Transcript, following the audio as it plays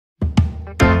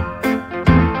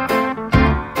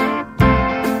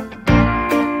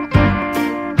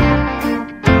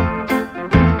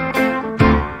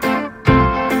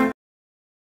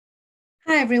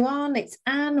everyone, it's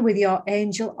Anne with your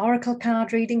Angel Oracle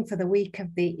card reading for the week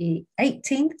of the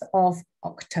 18th of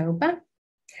October.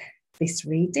 This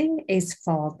reading is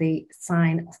for the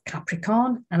sign of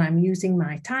Capricorn and I'm using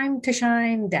my Time to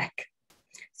Shine deck.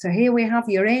 So here we have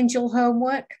your angel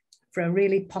homework for a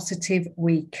really positive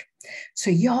week.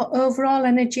 So your overall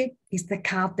energy is the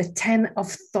card, the 10 of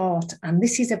Thought, and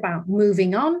this is about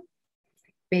moving on,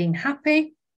 being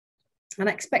happy, and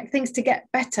expect things to get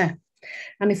better.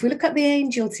 And if we look at the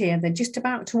angels here, they're just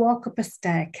about to walk up a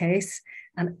staircase,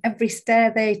 and every stair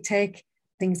they take,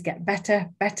 things get better,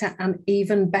 better, and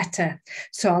even better.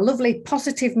 So a lovely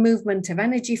positive movement of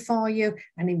energy for you,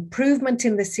 an improvement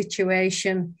in the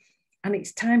situation, and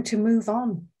it's time to move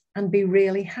on and be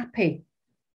really happy.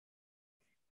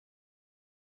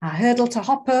 Our hurdle to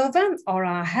hop over or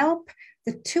our help,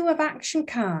 the Two of Action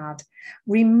card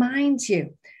reminds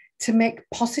you to make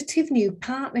positive new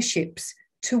partnerships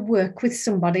to work with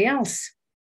somebody else.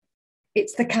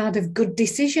 It's the card of good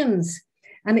decisions,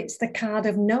 and it's the card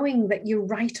of knowing that you're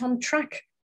right on track.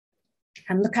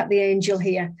 And look at the angel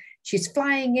here. She's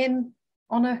flying in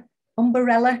on an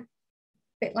umbrella, a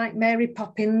bit like Mary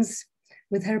Poppins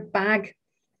with her bag.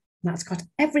 That's got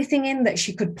everything in that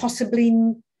she could possibly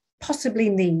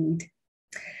need.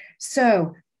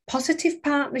 So positive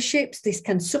partnerships, this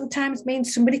can sometimes mean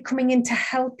somebody coming in to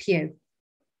help you.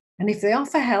 And if they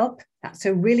offer help, that's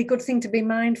a really good thing to be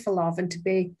mindful of and to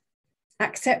be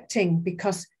accepting,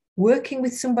 because working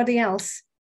with somebody else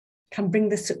can bring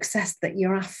the success that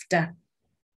you're after.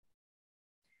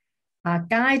 Our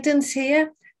guidance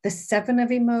here, the Seven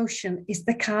of Emotion, is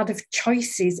the card of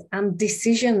choices and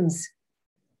decisions.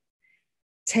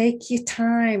 Take your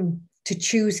time to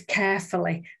choose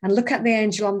carefully. And look at the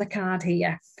angel on the card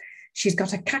here. She's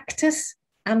got a cactus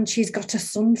and she's got a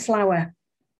sunflower.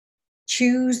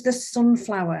 Choose the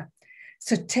sunflower.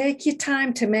 So take your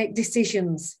time to make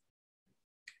decisions.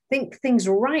 Think things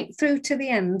right through to the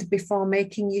end before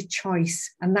making your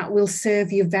choice, and that will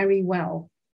serve you very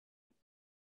well.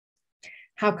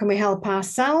 How can we help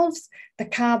ourselves? The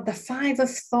card, the Five of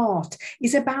Thought,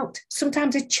 is about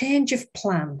sometimes a change of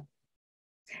plan.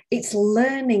 It's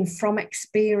learning from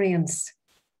experience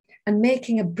and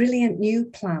making a brilliant new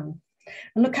plan.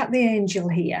 And look at the angel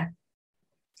here.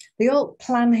 The old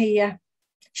plan here.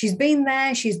 She's been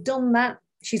there, she's done that,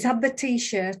 she's had the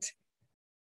t-shirt,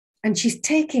 and she's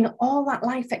taking all that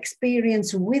life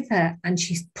experience with her and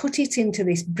she's put it into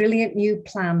this brilliant new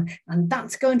plan, and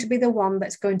that's going to be the one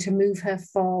that's going to move her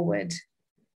forward.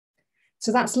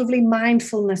 So that's lovely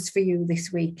mindfulness for you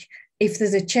this week. If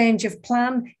there's a change of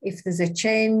plan, if there's a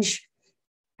change,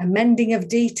 amending of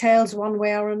details one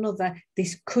way or another,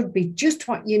 this could be just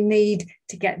what you need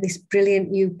to get this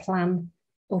brilliant new plan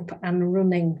up and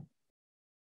running.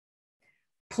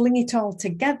 Pulling it all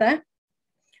together,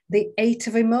 the Eight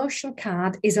of Emotion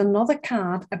card is another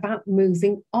card about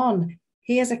moving on.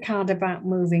 Here's a card about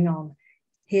moving on.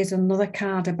 Here's another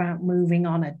card about moving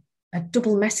on, a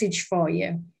double message for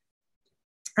you.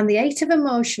 And the Eight of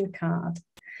Emotion card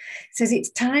says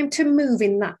it's time to move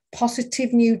in that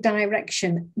positive new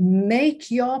direction.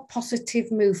 Make your positive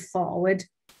move forward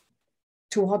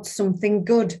towards something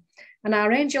good. And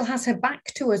our angel has her back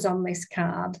to us on this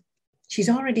card. She's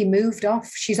already moved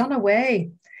off. She's on her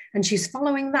way. And she's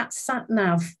following that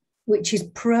sat-nav, which is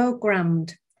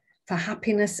programmed for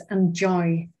happiness and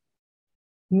joy.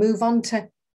 Move on to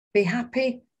be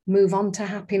happy, move on to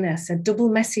happiness. A double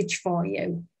message for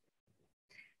you.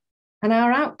 And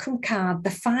our outcome card,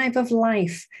 the Five of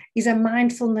Life, is a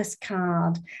mindfulness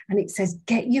card. And it says,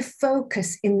 get your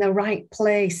focus in the right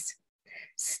place.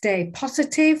 Stay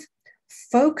positive,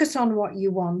 focus on what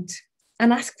you want,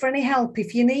 and ask for any help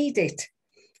if you need it.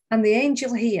 And the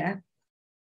angel here,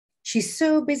 she's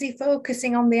so busy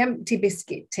focusing on the empty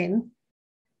biscuit tin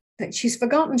that she's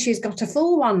forgotten she's got a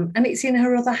full one and it's in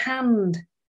her other hand.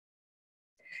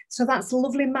 So that's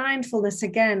lovely mindfulness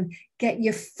again. Get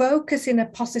your focus in a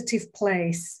positive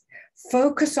place.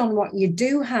 Focus on what you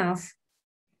do have.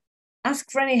 Ask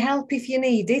for any help if you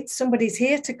need it. Somebody's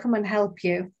here to come and help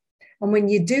you. And when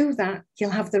you do that,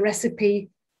 you'll have the recipe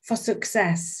for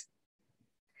success.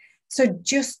 So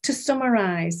just to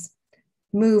summarize,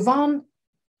 move on,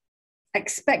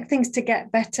 expect things to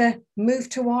get better, move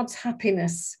towards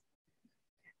happiness,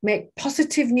 make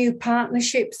positive new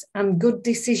partnerships and good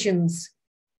decisions.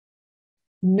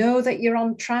 Know that you're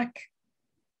on track,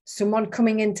 someone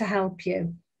coming in to help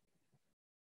you.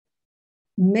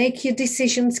 Make your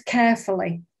decisions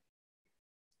carefully.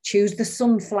 Choose the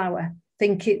sunflower,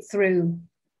 think it through.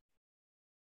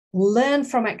 Learn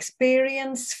from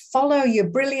experience, follow your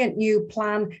brilliant new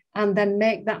plan, and then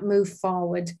make that move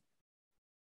forward.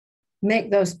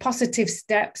 Make those positive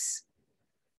steps.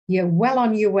 You're well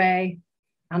on your way,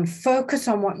 and focus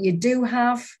on what you do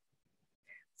have.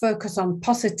 Focus on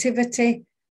positivity.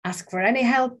 Ask for any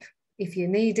help if you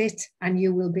need it, and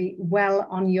you will be well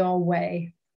on your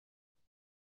way.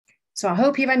 So I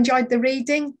hope you've enjoyed the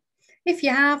reading. If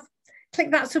you have,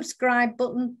 click that subscribe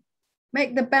button,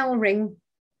 make the bell ring,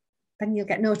 then you'll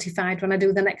get notified when I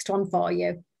do the next one for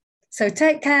you. So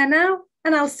take care now,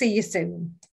 and I'll see you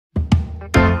soon.